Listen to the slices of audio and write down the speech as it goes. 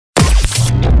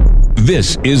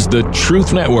This is the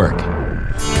Truth Network.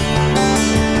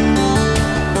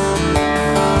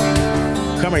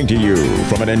 Coming to you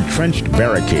from an entrenched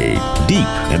barricade deep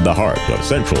in the heart of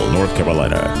central North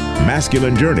Carolina.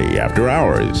 Masculine Journey After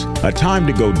Hours. A time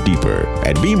to go deeper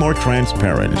and be more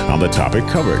transparent on the topic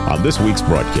covered on this week's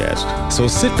broadcast. So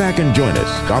sit back and join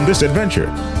us on this adventure.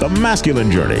 The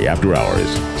Masculine Journey After Hours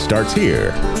starts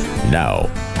here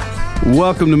now.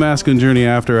 Welcome to Masculine Journey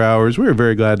After Hours. We're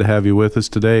very glad to have you with us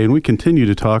today, and we continue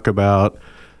to talk about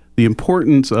the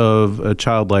importance of a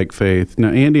childlike faith. Now,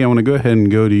 Andy, I want to go ahead and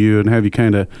go to you and have you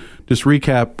kind of just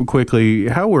recap quickly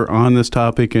how we're on this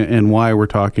topic and why we're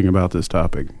talking about this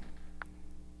topic.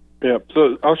 Yeah,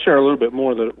 so I'll share a little bit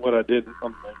more than what I did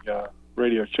on the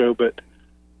radio show, but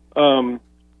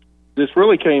this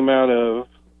really came out of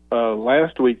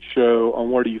last week's show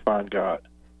on Where Do You Find God?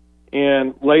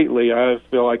 And lately, I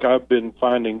feel like I've been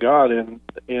finding God in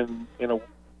a,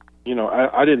 you know,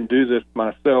 I didn't do this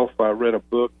myself. I read a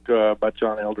book by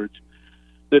John Eldredge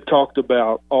that talked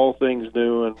about all things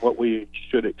new and what we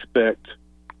should expect,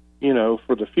 you know,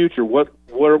 for the future, what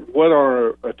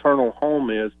our eternal home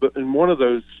is. But in one of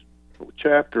those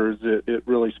chapters, it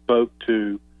really spoke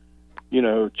to, you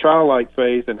know, childlike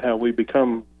faith and how we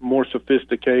become more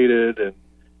sophisticated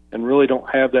and really don't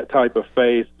have that type of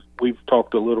faith. We've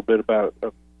talked a little bit about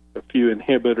a few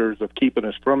inhibitors of keeping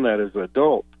us from that as an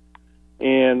adult.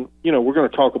 And, you know, we're going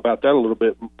to talk about that a little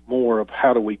bit more of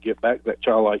how do we get back to that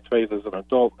childlike faith as an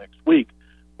adult next week.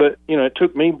 But, you know, it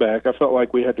took me back. I felt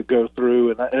like we had to go through,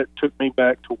 and it took me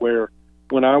back to where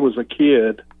when I was a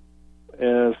kid,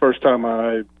 the first time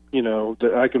I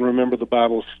can remember the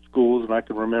Bible schools, and I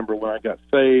can remember when I got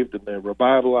saved and the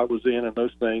revival I was in and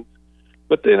those things.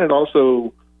 But then it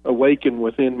also awakened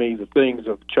within me the things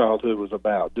of childhood was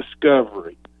about,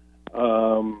 discovery,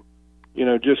 you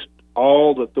know, just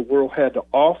all that the world had to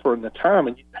offer in the time.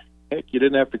 And heck, you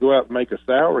didn't have to go out and make a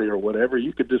salary or whatever.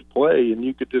 You could just play and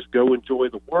you could just go enjoy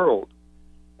the world.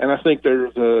 And I think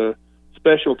there's a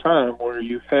special time where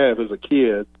you have, as a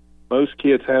kid, most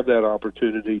kids have that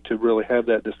opportunity to really have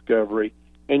that discovery,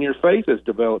 and your faith is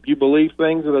developed. You believe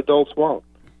things that adults won't.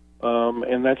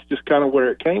 And that's just kind of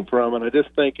where it came from, and I just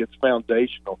think it's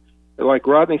foundational. Like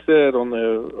Rodney said on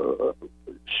the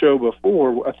show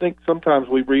before, I think sometimes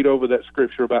we read over that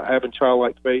scripture about having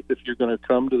childlike faith if you're going to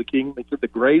come to the kingdom. He said the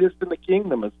greatest in the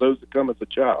kingdom is those that come as a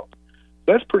child.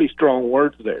 That's pretty strong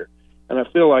words there. And I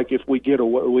feel like if we've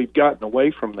gotten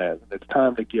away from that, it's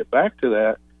time to get back to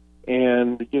that.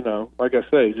 And, you know, like I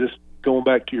say, just going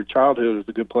back to your childhood is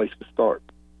a good place to start.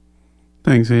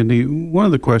 Thanks, Andy. One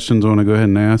of the questions I want to go ahead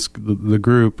and ask the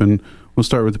group, and we'll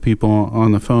start with the people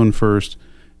on the phone first,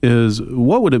 is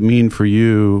what would it mean for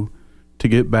you to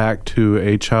get back to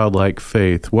a childlike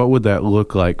faith? What would that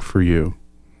look like for you?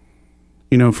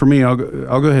 You know, for me, I'll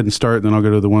go ahead and start, then I'll go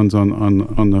to the ones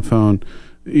on the phone.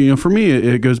 You know, for me,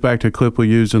 it goes back to a clip we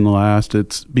used in the last.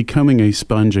 It's becoming a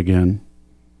sponge again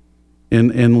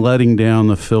and letting down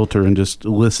the filter and just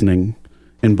listening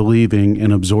and believing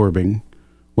and absorbing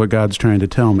what God's trying to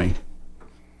tell me,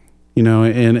 you know,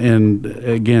 and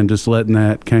again, just letting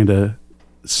that kind of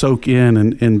soak in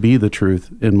and be the truth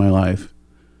in my life.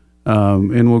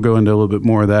 And we'll go into a little bit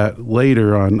more of that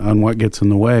later on what gets in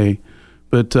the way.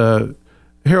 But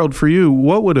Harold, for you,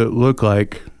 what would it look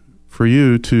like for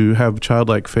you to have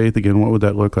childlike faith again? What would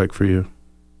that look like for you?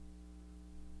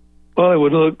 Well, it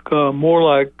would look more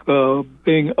like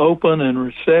being open and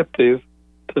receptive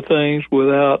to things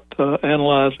without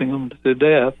analyzing them to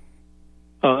death.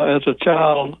 As a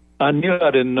child, I knew I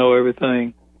didn't know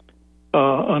everything.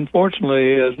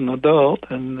 Unfortunately, as an adult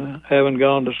and having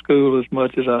gone to school as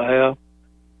much as I have,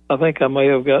 I think I may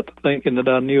have got to thinking that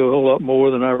I knew a whole lot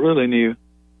more than I really knew,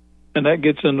 and that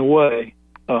gets in the way.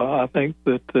 I think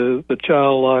that the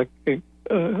childlike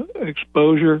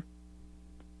exposure,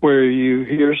 where you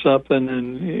hear something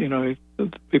and, you know,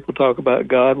 people talk about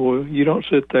God. Well, you don't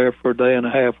sit there for a day and a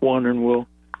half wondering, well,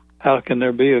 how can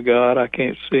there be a God? I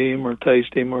can't see him or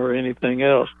taste him or anything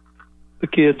else. The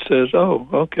kid says, oh,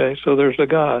 okay, so there's a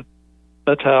God.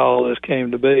 That's how all this came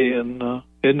to be, and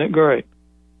isn't it great?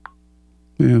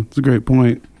 Yeah, it's a great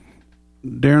point.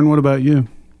 Darren, what about you?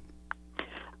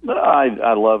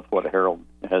 I love what Harold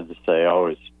had to say.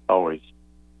 Always,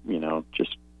 you know,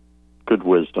 just good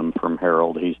wisdom from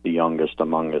Harold. He's the youngest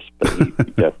among us, but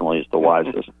he definitely is the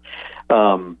wisest.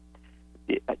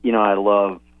 You know, I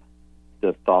love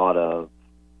the thought of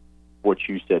what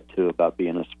you said, too, about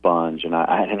being a sponge, and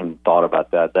I hadn't even thought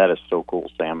about that. That is so cool,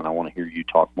 Sam, and I want to hear you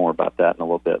talk more about that in a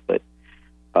little bit. But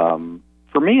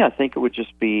for me, I think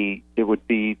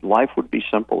life would be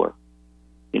simpler.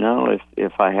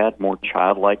 if I had more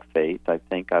childlike faith, I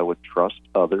think I would trust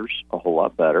others a whole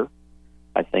lot better.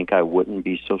 I think I wouldn't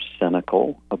be so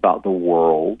cynical about the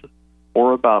world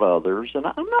or about others. And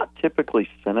I'm not typically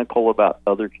cynical about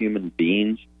other human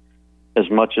beings as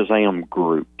much as I am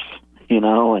groups,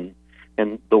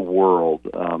 and the world,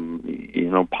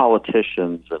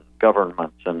 politicians and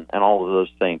governments and all of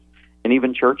those things, and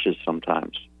even churches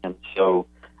sometimes. And so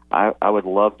I would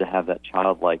love to have that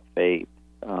childlike faith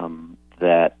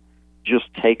that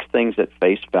just takes things at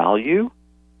face value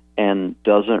and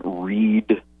doesn't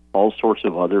read all sorts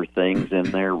of other things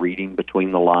in there, reading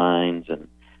between the lines and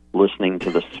listening to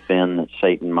the spin that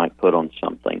Satan might put on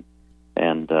something.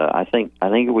 And I think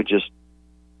it would just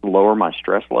lower my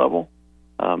stress level.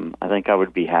 I think I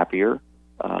would be happier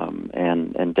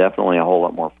and definitely a whole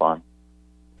lot more fun.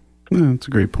 Yeah, that's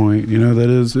a great point. It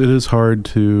is hard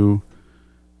to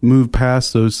move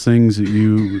past those things that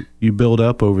you build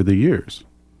up over the years.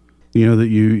 That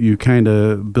you kind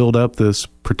of build up this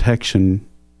protection,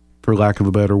 for lack of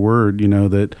a better word,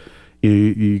 that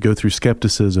you go through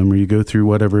skepticism or you go through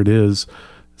whatever it is,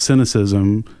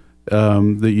 cynicism,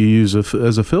 that you use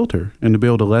as a filter. And to be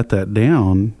able to let that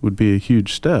down would be a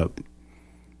huge step.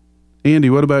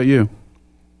 Andy, what about you?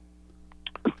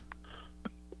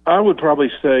 I would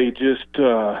probably say just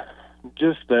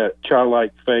that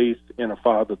childlike faith in a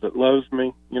Father that loves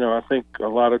me. I think a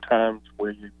lot of times where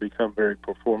you become very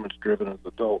performance-driven as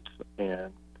adults,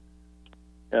 and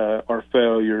our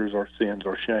failures, our sins,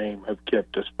 our shame have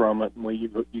kept us from it.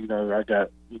 And I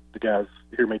got the guys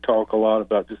hear me talk a lot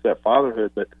about just that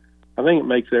fatherhood, but I think it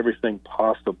makes everything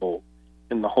possible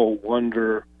in the whole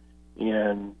wonder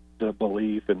and the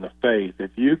belief and the faith.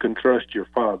 If you can trust your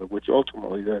Father, which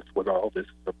ultimately that's what all this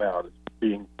is about, is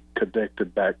being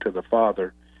connected back to the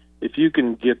Father. If you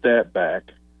can get that back,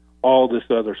 all this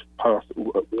other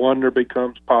wonder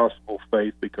becomes possible,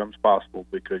 faith becomes possible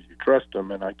because you trust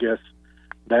Him. And I guess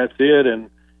that's it.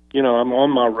 And, I'm on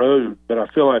my road, but I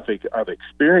feel like I've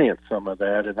experienced some of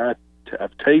that, and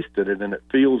I've tasted it, and it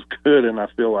feels good, and I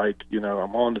feel like,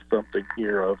 I'm on to something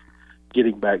here of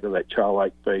getting back to that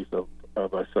childlike faith of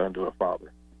a son to a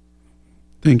father.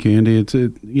 Thank you, Andy.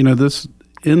 This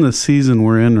in the season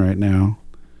we're in right now,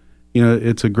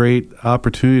 it's a great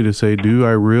opportunity to say, do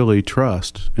I really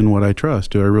trust in what I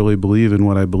trust? Do I really believe in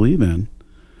what I believe in?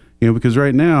 Because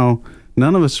right now,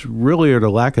 none of us really are at a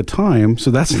lack of time,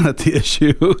 so that's not the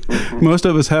issue. Most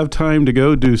of us have time to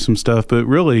go do some stuff, but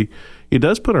really, it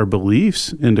does put our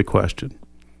beliefs into question.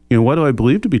 What do I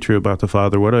believe to be true about the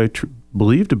Father? What do I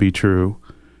believe to be true?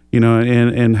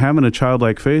 And having a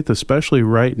childlike faith, especially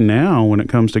right now when it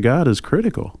comes to God, is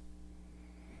critical.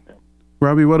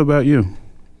 Robbie, what about you?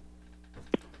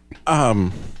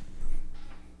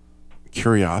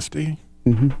 Curiosity.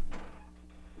 Mm-hmm.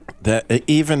 That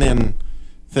even in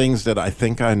things that I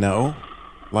think I know,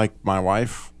 like my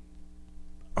wife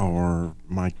or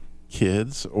my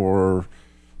kids or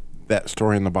that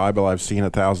story in the Bible I've seen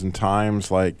 1,000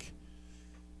 times, I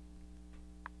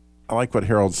like what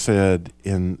Harold said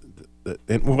in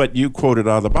what you quoted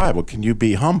out of the Bible. Can you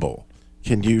be humble?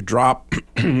 Can you drop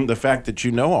the fact that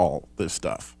you know all this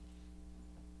stuff?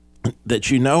 That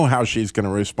you know how she's going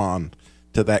to respond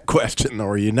to that question,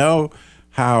 or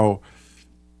how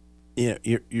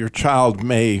your child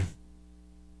may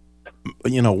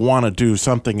want to do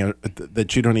something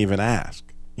that you don't even ask.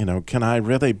 Can I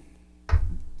really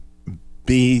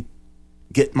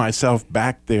get myself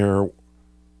back there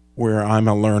where I'm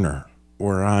a learner,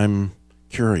 where I'm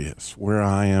curious, where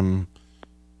I am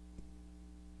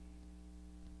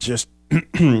just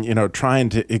trying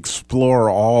to explore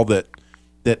all that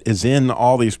is in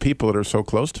all these people that are so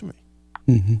close to me.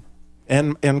 Mm-hmm.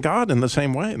 And God in the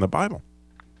same way in the Bible.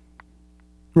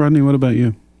 Rodney, what about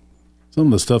you? Some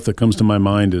of the stuff that comes to my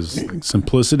mind is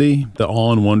simplicity, the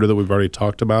awe and wonder that we've already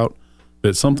talked about.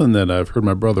 But something that I've heard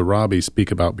my brother Robbie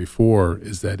speak about before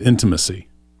is that intimacy,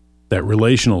 that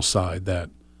relational side, that,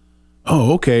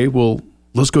 oh, okay, well,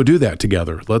 let's go do that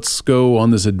together. Let's go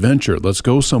on this adventure. Let's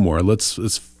go somewhere.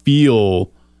 Let's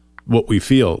feel what we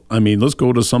feel. I mean, let's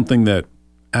go to something that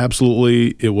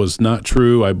absolutely it was not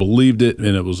true. I believed it,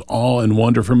 and it was awe and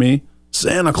wonder for me.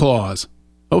 Santa Claus.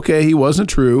 Okay, he wasn't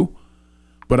true.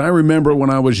 But I remember when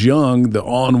I was young, the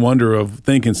awe and wonder of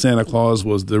thinking Santa Claus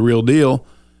was the real deal.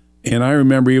 And I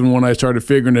remember even when I started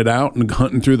figuring it out and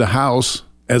hunting through the house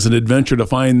as an adventure to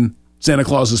find Santa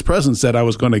Claus's presents that I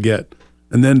was going to get.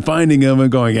 And then finding him and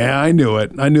going, yeah, I knew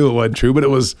it. I knew it wasn't true. But it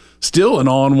was still an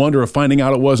awe and wonder of finding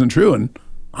out it wasn't true. And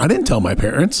I didn't tell my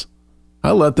parents.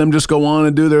 I let them just go on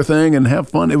and do their thing and have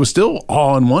fun. It was still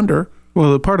awe and wonder.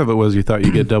 Well, the part of it was you thought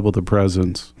you get double the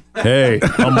presents. Hey,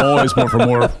 I'm always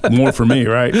more for me,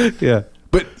 right? Yeah.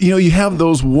 But, you have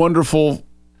those wonderful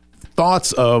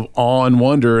thoughts of awe and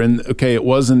wonder. And, okay, it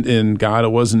wasn't in God,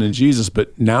 it wasn't in Jesus,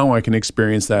 but now I can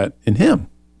experience that in him.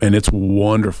 And it's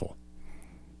wonderful.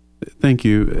 Thank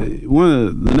you.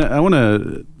 I want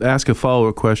to ask a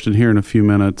follow-up question here in a few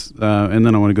minutes, and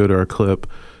then I want to go to our clip.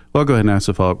 Well, I'll go ahead and ask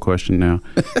the follow-up question now,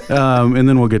 and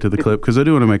then we'll get to the clip, because I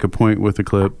do want to make a point with the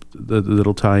clip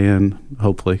that'll tie in,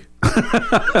 hopefully.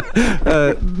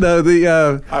 I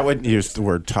wouldn't use the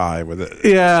word tie with it.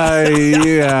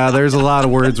 Yeah. There's a lot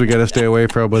of words we got to stay away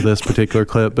from with this particular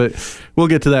clip, but we'll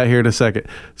get to that here in a second.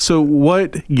 So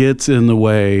what gets in the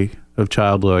way of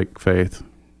childlike faith?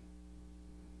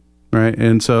 Right?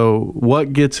 And so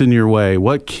what gets in your way?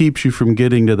 What keeps you from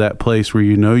getting to that place where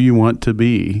you know you want to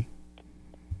be?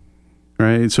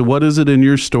 Right? So what is it in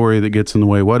your story that gets in the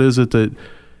way? What is it that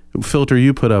filter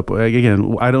you put up?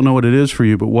 Again, I don't know what it is for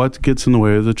you, but what gets in the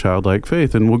way of the childlike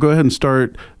faith? And we'll go ahead and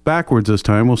start backwards this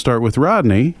time. We'll start with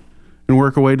Rodney and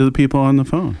work our way to the people on the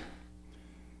phone.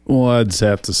 Well, I'd just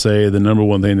have to say the number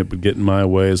one thing that would get in my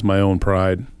way is my own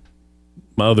pride.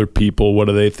 My other people, what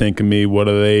do they think of me? What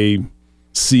do they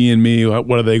see in me?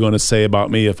 What are they going to say about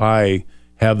me if I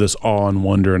have this awe and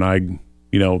wonder and I,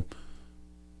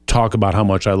 talk about how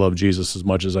much I love Jesus as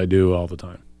much as I do all the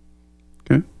time?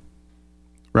 Okay.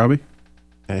 Robbie?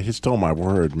 Hey, he stole my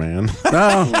word, man.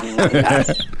 Oh.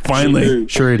 Finally.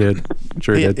 Sure he did.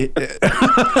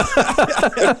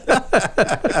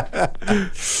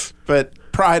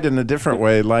 But pride in a different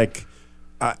way, like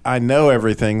I know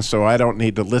everything, so I don't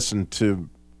need to listen to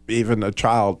even a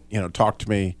child, talk to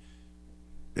me.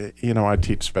 I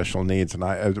teach special needs, and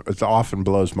it often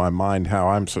blows my mind how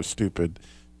I'm so stupid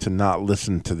to not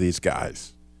listen to these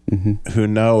guys who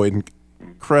know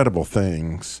incredible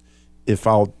things.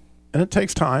 And it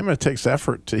takes time, it takes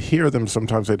effort to hear them.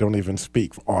 Sometimes they don't even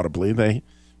speak audibly. They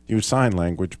use sign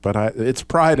language, but it's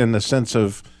pride in the sense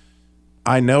of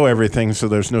I know everything, so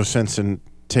there's no sense in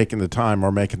taking the time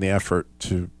or making the effort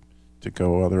to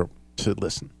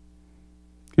listen.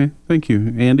 Okay, thank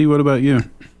you. Andy, what about you?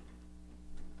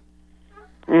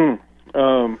 I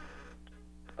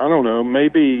don't know.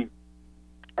 Maybe,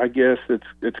 I guess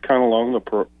it's kind of along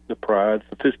the pride,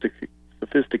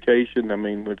 sophistication. I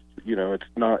mean,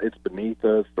 it's beneath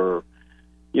us, or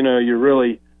you're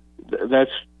really that's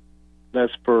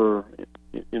for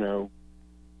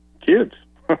kids,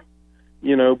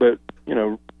 But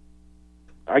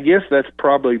I guess that's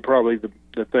probably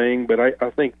the thing. But I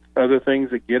think other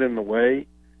things that get in the way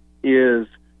is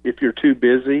if you're too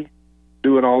busy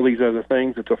doing all these other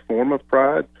things, it's a form of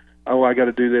pride. Oh, I got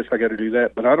to do this, I got to do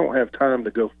that, but I don't have time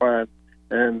to go find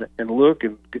and look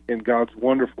in God's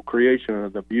wonderful creation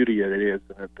and the beauty that it is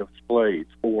and it displays,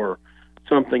 or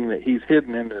something that He's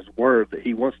hidden in His Word that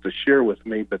He wants to share with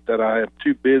me, but that I am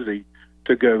too busy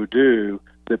to go do,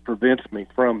 that prevents me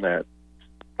from that.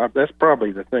 That's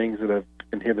probably the things that have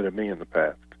inhibited me in the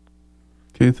past.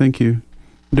 Okay, thank you.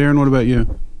 Darren, what about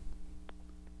you?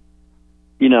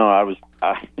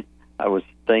 I was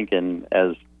thinking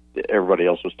as everybody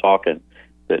else was talking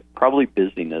that probably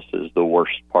busyness is the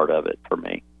worst part of it for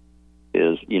me.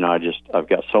 Is I've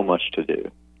got so much to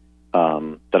do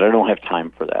that I don't have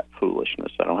time for that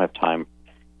foolishness. I don't have time.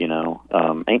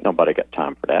 Ain't nobody got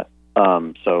time for that.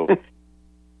 So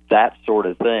that sort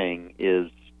of thing is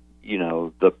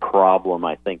the problem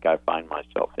I think I find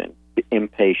myself in.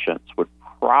 Impatience would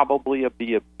probably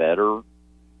be a better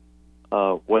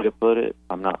way to put it.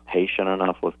 I'm not patient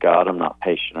enough with God. I'm not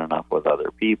patient enough with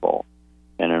other people.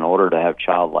 And in order to have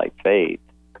childlike faith,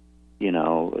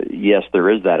 yes, there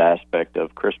is that aspect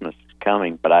of Christmas is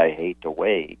coming, but I hate to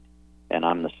wait. And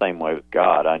I'm the same way with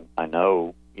God. I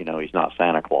know, He's not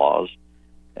Santa Claus,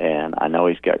 and I know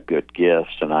He's got good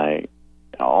gifts, and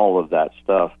all of that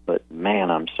stuff. But man,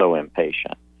 I'm so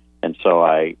impatient. And so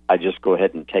I just go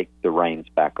ahead and take the reins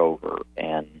back over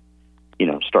and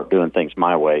start doing things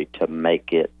my way to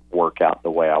make it work out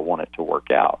the way I want it to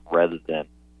work out, rather than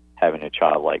having a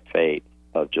childlike faith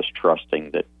of just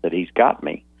trusting that He's got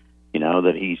me,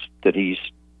 that He's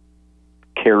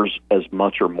cares as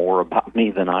much or more about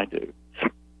me than I do.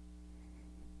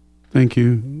 Thank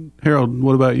you. Harold,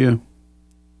 what about you?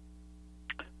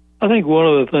 I think one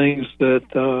of the things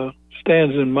that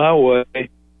stands in my way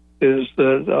is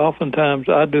that oftentimes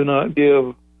I do not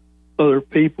give other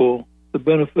people the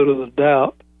benefit of the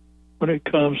doubt when it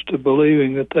comes to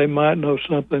believing that they might know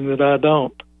something that I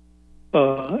don't.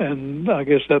 And I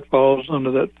guess that falls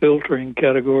under that filtering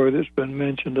category that's been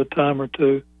mentioned a time or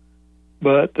two.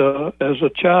 But as a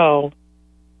child,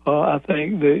 I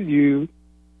think that you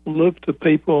look to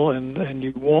people and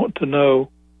you want to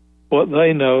know what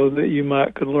they know that you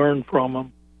could learn from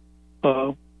them.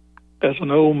 As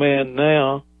an old man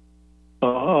now,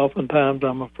 oftentimes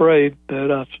I'm afraid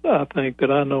that I think that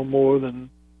I know more than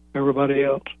everybody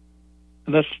else,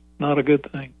 and that's not a good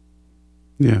thing.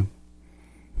 Yeah.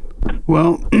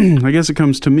 Well, I guess it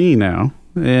comes to me now,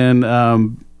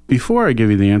 and before I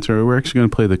give you the answer, we're actually going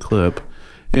to play the clip,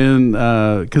 and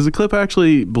because the clip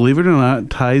actually, believe it or not,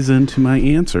 ties into my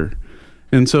answer.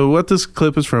 And so what this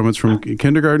clip is from, it's from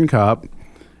Kindergarten Cop.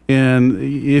 And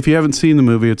if you haven't seen the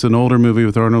movie, it's an older movie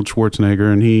with Arnold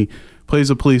Schwarzenegger, and he plays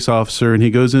a police officer, and he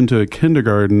goes into a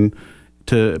kindergarten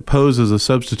to pose as a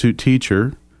substitute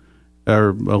teacher, or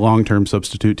a long-term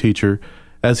substitute teacher,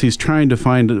 as he's trying to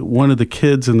find one of the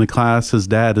kids in the class. His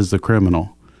dad is the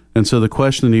criminal. And so the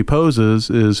question he poses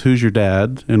is, who's your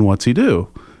dad, and what's he do?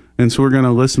 And so we're going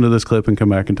to listen to this clip and come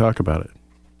back and talk about it.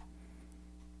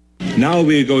 Now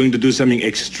we're going to do something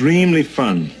extremely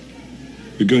fun.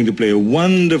 We're going to play a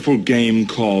wonderful game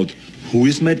called Who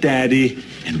is My Daddy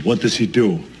and What Does He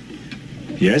Do?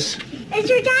 Yes? Is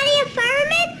your daddy a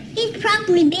fireman? He's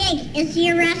probably big. Is he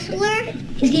a wrestler?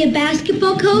 Is he a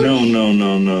basketball coach? No.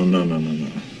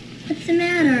 What's the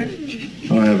matter?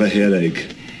 I have a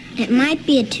headache. It might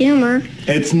be a tumor.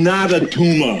 It's not a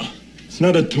tumor. It's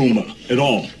not a tumor at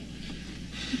all.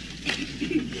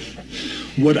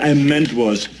 What I meant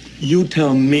was, you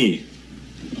tell me,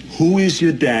 who is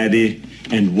your daddy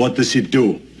and what does he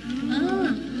do?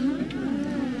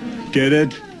 Get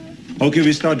it? Okay,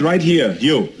 we start right here.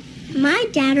 You. My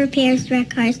dad repairs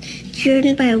wrecked cars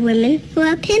driven by women who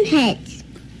are pinheads.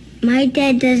 My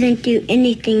dad doesn't do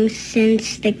anything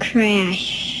since the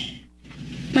crash.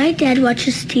 My dad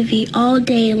watches TV all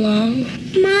day long.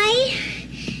 My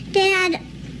dad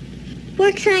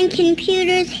works on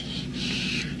computers,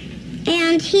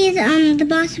 and he's the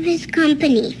boss of his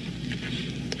company.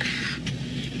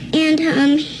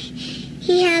 And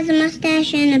he has a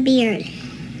mustache and a beard.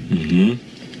 Mm-hmm.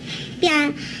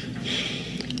 Yeah.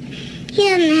 He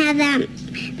doesn't have that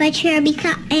much hair,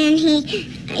 and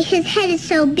his head is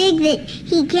so big that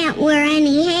he can't wear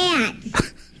any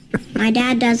hats. My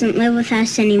dad doesn't live with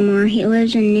us anymore. He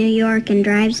lives in New York and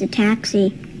drives a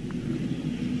taxi.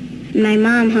 My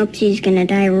mom hopes he's gonna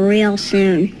die real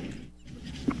soon.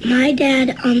 My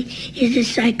dad is a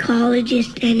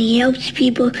psychologist, and he helps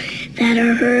people that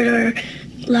are hurt or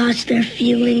lost their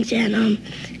feelings, and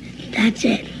that's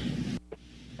it.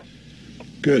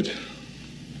 Good.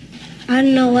 I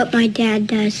don't know what my dad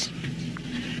does.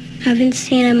 I haven't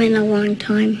seen him in a long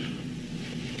time.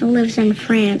 He lives in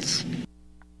France.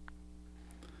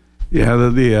 Yeah,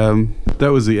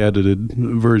 that was the edited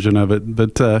version of it.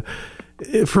 But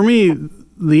for me,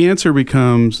 the answer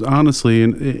becomes, honestly,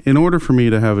 in order for me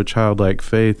to have a childlike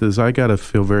faith, is I got to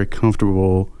feel very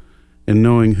comfortable in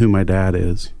knowing who my dad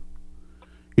is.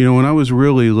 You know, when I was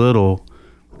really little,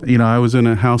 you know, I was in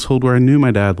a household where I knew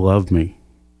my dad loved me.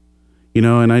 You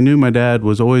know, and I knew my dad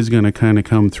was always going to kind of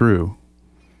come through.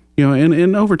 You know,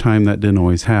 and over time that didn't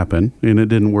always happen, and it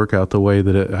didn't work out the way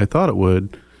that I thought it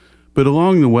would. But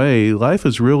along the way, life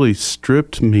has really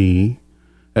stripped me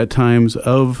at times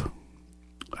of,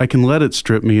 I can let it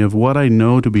strip me of what I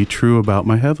know to be true about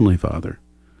my Heavenly Father.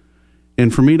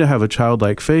 And for me to have a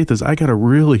childlike faith is I got to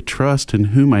really trust in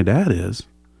who my dad is.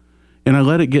 And I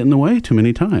let it get in the way too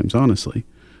many times, honestly.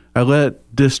 I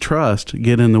let distrust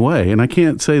get in the way. And I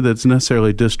can't say that it's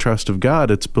necessarily distrust of God.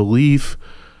 It's belief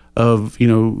of, you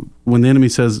know, when the enemy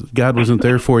says God wasn't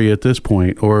there for you at this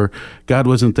point, or God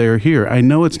wasn't there here. I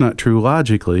know it's not true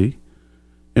logically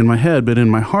in my head, but in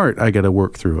my heart, I got to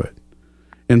work through it.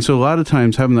 And so a lot of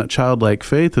times having that childlike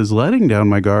faith is letting down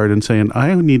my guard and saying,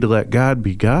 I need to let God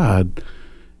be God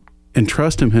and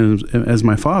trust him as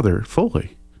my Father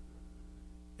fully.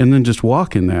 And then just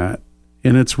walk in that.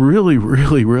 And it's really,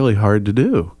 really, really hard to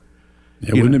do.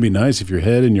 Yeah, wouldn't it be nice if your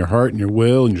head and your heart and your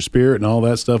will and your spirit and all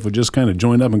that stuff would just kind of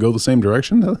join up and go the same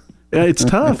direction? Yeah, it's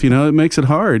tough, you know, it makes it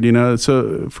hard, you know.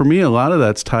 So for me, a lot of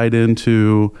that's tied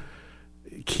into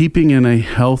keeping in a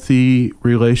healthy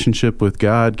relationship with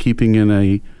God, keeping in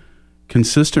a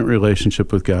consistent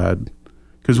relationship with God.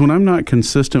 Because when I'm not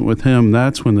consistent with him,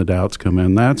 that's when the doubts come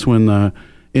in. That's when the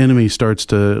enemy starts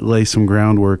to lay some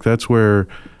groundwork. That's where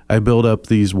I build up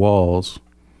these walls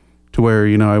to where,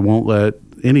 you know, I won't let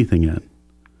anything in,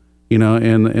 you know,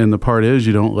 and the part is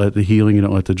you don't let the healing, you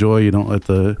don't let the joy, you don't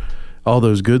let all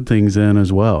those good things in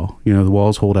as well. You know, the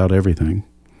walls hold out everything.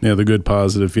 Yeah, the good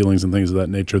positive feelings and things of that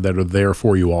nature that are there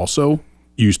for you also,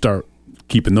 you start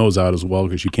keeping those out as well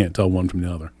because you can't tell one from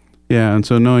the other. Yeah, and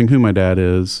so knowing who my dad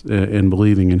is and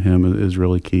believing in him is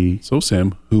really key. So,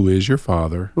 Sam, who is your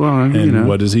father? Well, and you know,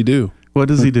 what does he do? What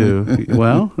does he do?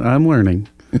 Well, I'm learning.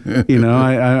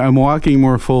 I'm walking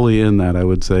more fully in that. I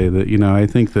would say that, I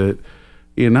think that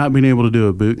not being able to do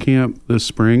a boot camp this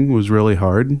spring was really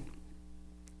hard,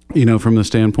 from the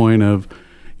standpoint of,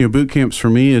 boot camps for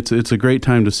me, it's a great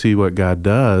time to see what God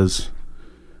does,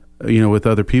 with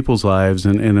other people's lives,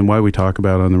 and why we talk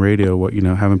about on the radio, what,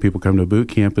 having people come to boot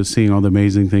camp is seeing all the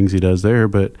amazing things he does there,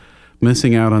 but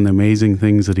missing out on the amazing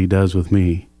things that he does with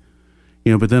me.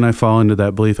 But then I fall into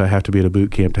that belief I have to be at a boot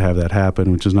camp to have that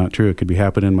happen, which is not true. It could be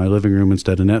happening in my living room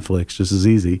instead of Netflix, just as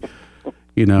easy,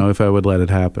 if I would let it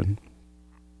happen.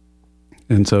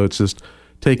 And so it's just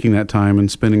taking that time and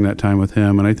spending that time with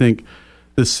him. And I think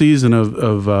this season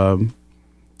of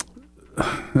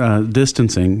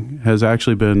distancing has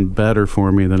actually been better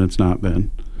for me than it's not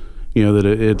been. That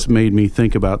it's made me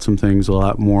think about some things a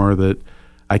lot more, that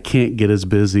I can't get as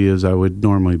busy as I would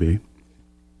normally be.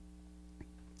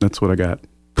 That's what I got.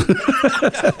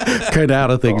 Kind of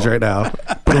out of things right now.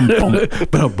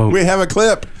 We have a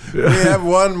clip. We have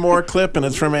one more clip, and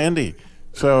it's from Andy.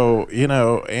 So,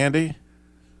 Andy,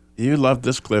 you loved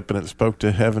this clip, and it spoke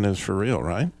to Heaven is for Real,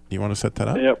 right? You want to set that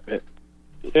up? Yep.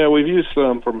 Yeah, we've used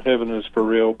some from Heaven is for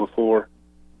Real before.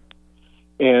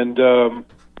 And, the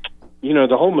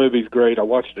whole movie's great. I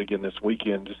watched it again this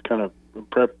weekend, just kind of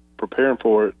preparing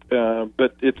for it.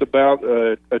 But it's about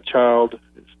a child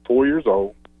who's 4 years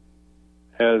old,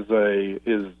 has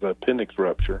his appendix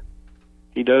rupture.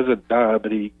 He doesn't die,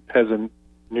 but he has a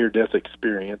near-death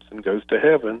experience and goes to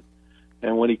heaven.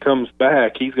 And when he comes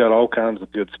back, he's got all kinds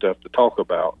of good stuff to talk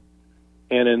about.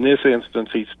 And in this instance,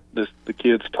 the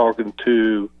kid's talking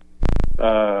to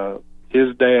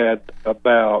his dad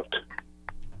about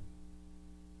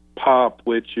Pop,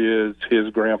 which is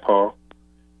his grandpa,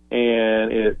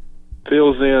 and it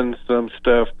fills in some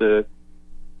stuff that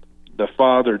the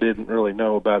father didn't really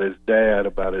know about his dad,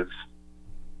 about his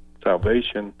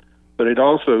salvation, but it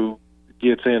also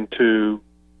gets into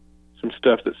some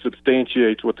stuff that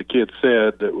substantiates what the kid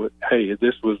said, that, hey,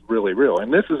 this was really real.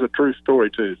 And this is a true story,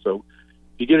 too. So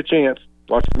if you get a chance,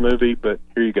 watch the movie, but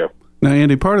here you go. Now,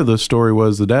 Andy, part of the story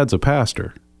was the dad's a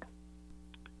pastor.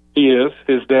 He is.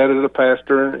 His dad is a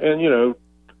pastor, and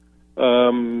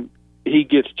he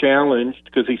gets challenged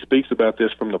because he speaks about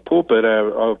this from the pulpit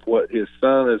of what his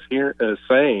son is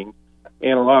saying,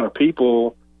 and a lot of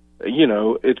people,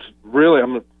 it's really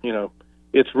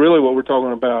what we're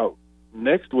talking about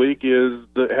next week is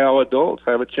how adults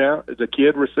have a challenge. The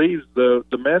kid receives the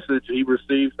message he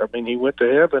receives. I mean, he went to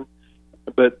heaven,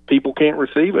 but people can't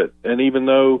receive it, and even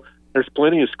though there's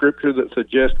plenty of scripture that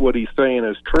suggests what he's saying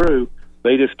is true,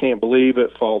 they just can't believe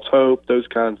it, false hope, those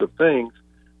kinds of things.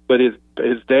 But his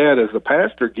dad, as a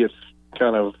pastor, gets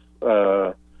kind of,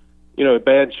 in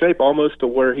bad shape, almost to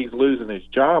where he's losing his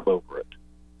job over it.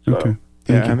 So, okay.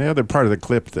 Yeah, and the other part of the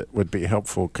clip that would be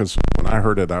helpful, because when I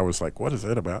heard it, I was like, what is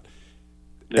it about?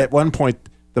 Yeah. At one point,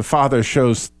 the father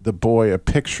shows the boy a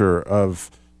picture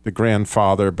of the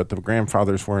grandfather, but the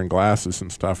grandfather's wearing glasses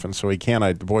and stuff, and so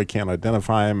the boy can't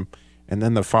identify him. And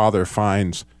then the father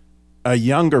finds a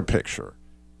younger picture,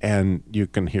 and you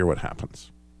can hear what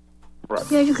happens. Right.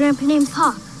 You had your grandpa named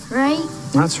Pop, right?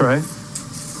 That's right.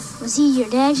 Was he your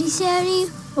daddy's daddy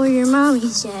or your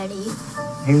mommy's daddy?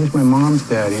 He was my mom's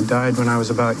dad. He died when I was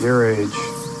about your age.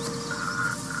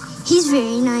 He's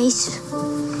very nice.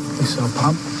 You saw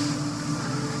Pop?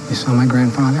 You saw my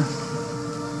grandfather?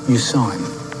 You saw him.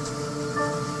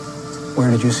 Where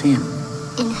did you see him?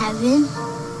 In heaven.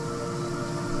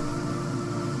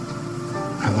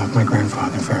 I love my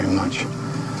grandfather very much.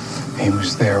 He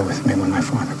was there with me when my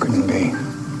father couldn't be.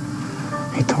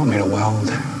 He taught me to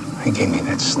weld. He gave me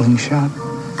that slingshot.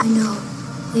 I know.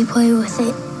 We play with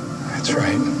it. That's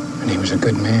right. And he was a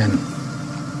good man.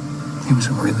 He was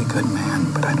a really good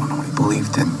man, but I don't know what he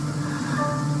believed in.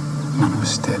 None of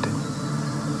us did. I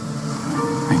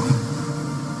think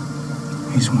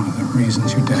he's one of the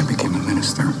reasons your dad became a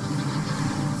minister.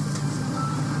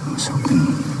 I was hoping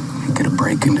he'd get a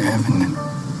break into heaven.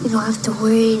 You don't have to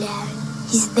worry, Dad.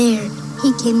 He's there.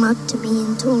 He came up to me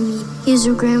and told me he was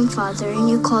your grandfather and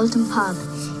you called him Pop.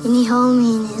 And he held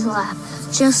me in his lap,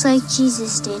 just like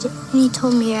Jesus did. And he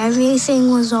told me everything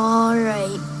was all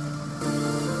right.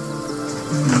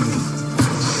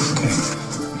 Okay.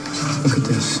 Look at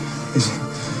this.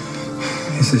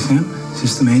 Is this him? Is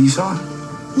this the man you saw?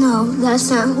 No, that's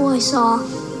not who I saw.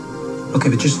 Okay,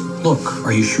 but just look.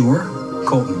 Are you sure?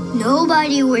 Colton.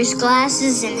 Nobody wears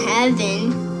glasses in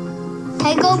heaven.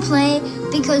 Hey, go play,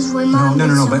 because when Mom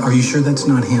No, but are you sure that's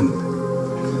not him?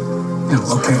 No,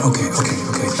 okay.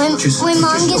 When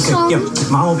Mom gets home... Yeah,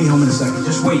 Mom will be home in a second.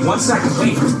 Just wait 1 second,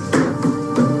 wait.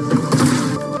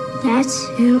 That's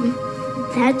him.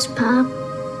 That's Pop.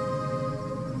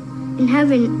 In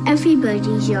heaven,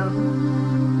 everybody's young.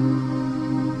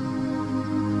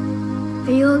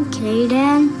 Are you okay,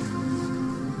 Dad?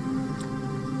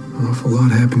 An awful lot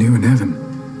happened to you in heaven.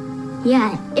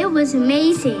 Yeah, it was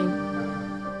amazing.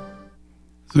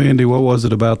 So, Andy, what was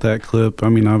it about that clip? I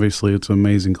mean, obviously it's an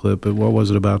amazing clip, but what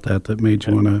was it about that made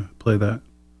you want to play that?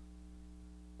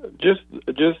 Just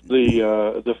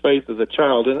the faith of the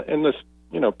child, and this,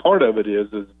 part of it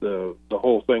is the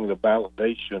whole thing, the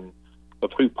validation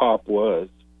of who Pop was,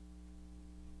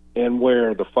 and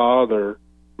where the father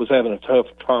was having a tough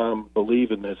time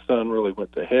believing his son really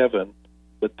went to heaven.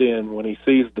 But then when he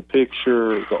sees the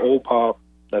picture, the old Pop,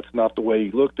 that's not the way he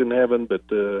looked in heaven, but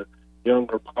the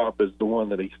younger Pop is the one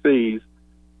that he sees.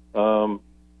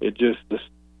 It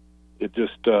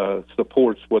just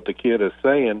supports what the kid is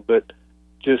saying, but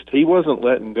just he wasn't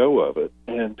letting go of it,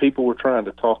 and people were trying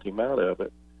to talk him out of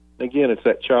it. Again, it's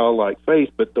that childlike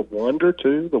faith, but the wonder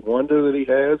that he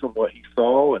has and what he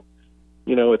saw, and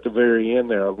at the very end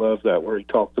there, I love that where he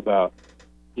talked about.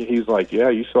 He's like, "Yeah,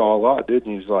 you saw a lot,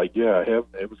 didn't you?" He's like, "Yeah, I have.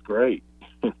 It was great,"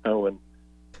 and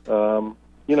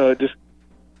it just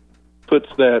puts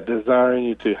that desire in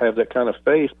you to have that kind of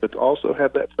faith, but also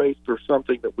have that faith for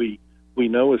something that we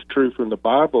know is true from the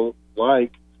Bible,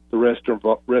 like the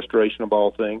restoration of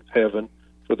all things, heaven,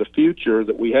 for the future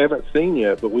that we haven't seen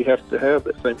yet, but we have to have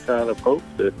that same kind of hope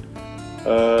that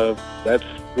that's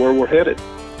where we're headed.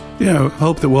 Yeah,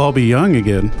 hope that we'll all be young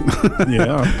again.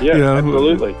 Yeah,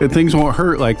 absolutely. And things won't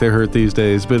hurt like they hurt these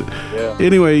days. But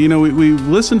anyway, we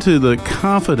listen to the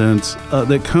confidence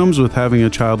that comes with having a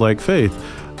childlike faith.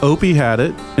 Opie had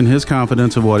it in his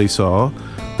confidence of what he saw.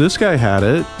 This guy had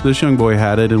it. This young boy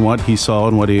had it in what he saw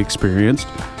and what he experienced.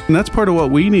 And that's part of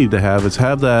what we need to have, is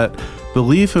have that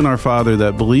belief in our Father,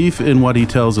 that belief in what he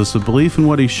tells us, a belief in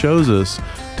what he shows us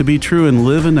to be true, and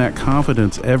live in that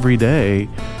confidence every day,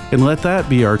 and let that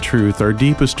be our truth, our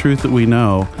deepest truth that we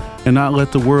know, and not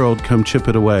let the world come chip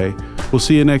it away. We'll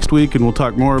see you next week, and we'll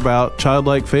talk more about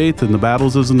childlike faith and the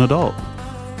battles as an adult.